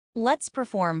Let's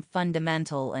perform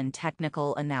fundamental and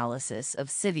technical analysis of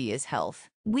CVS Health.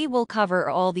 We will cover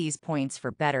all these points for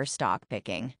better stock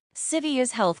picking.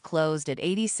 CVS Health closed at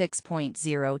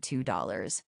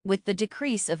 $86.02, with the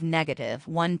decrease of negative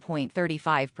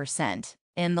 1.35%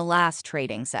 in the last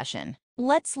trading session.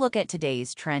 Let's look at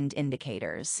today's trend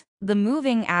indicators. The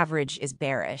moving average is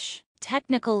bearish.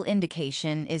 Technical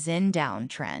indication is in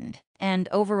downtrend, and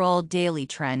overall daily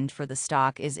trend for the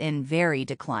stock is in very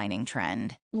declining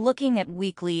trend. Looking at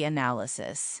weekly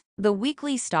analysis, the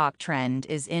weekly stock trend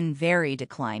is in very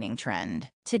declining trend.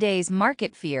 Today's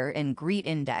market fear and greed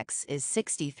index is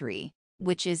 63,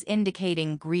 which is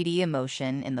indicating greedy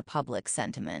emotion in the public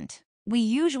sentiment. We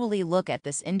usually look at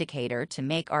this indicator to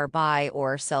make our buy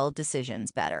or sell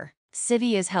decisions better.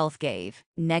 CVS Health gave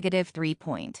negative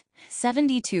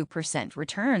 3.72%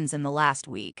 returns in the last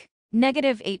week,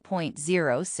 negative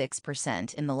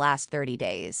 8.06% in the last 30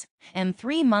 days, and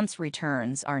 3 months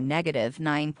returns are negative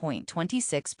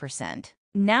 9.26%.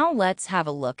 Now let's have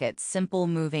a look at simple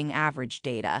moving average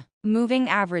data. Moving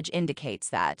average indicates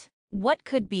that what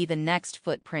could be the next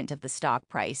footprint of the stock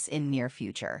price in near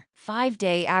future.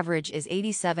 5-day average is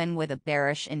 87 with a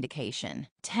bearish indication.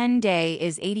 10-day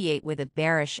is 88 with a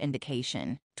bearish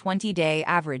indication. 20-day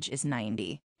average is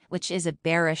 90, which is a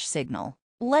bearish signal.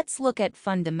 Let's look at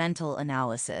fundamental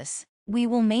analysis. We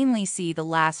will mainly see the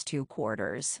last 2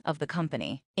 quarters of the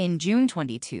company. In June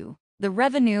 22, the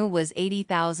revenue was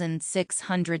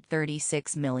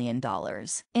 $80,636 million.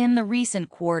 In the recent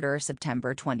quarter,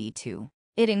 September 22,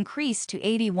 it increased to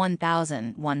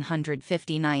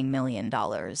 $81,159 million.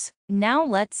 Now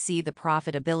let's see the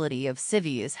profitability of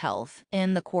CVS Health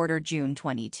in the quarter June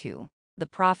 22. The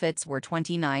profits were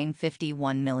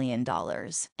 $29.51 million.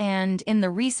 And in the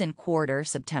recent quarter,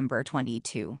 September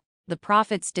 22, the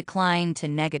profits declined to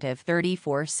negative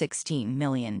 $34.16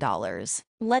 million.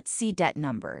 Let's see debt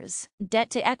numbers. Debt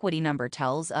to equity number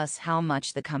tells us how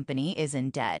much the company is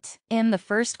in debt. In the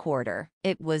first quarter,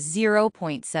 it was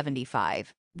 0.75.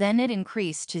 Then it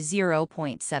increased to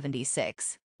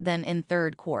 0.76. Then in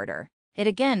third quarter, it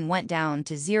again went down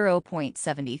to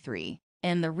 0.73.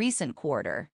 In the recent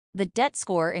quarter, the debt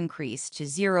score increased to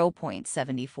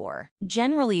 0.74.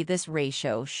 Generally, this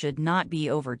ratio should not be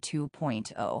over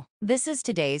 2.0. This is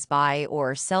today's buy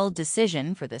or sell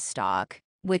decision for this stock,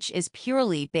 which is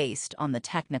purely based on the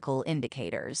technical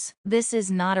indicators. This is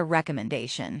not a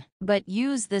recommendation, but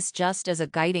use this just as a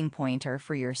guiding pointer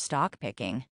for your stock picking.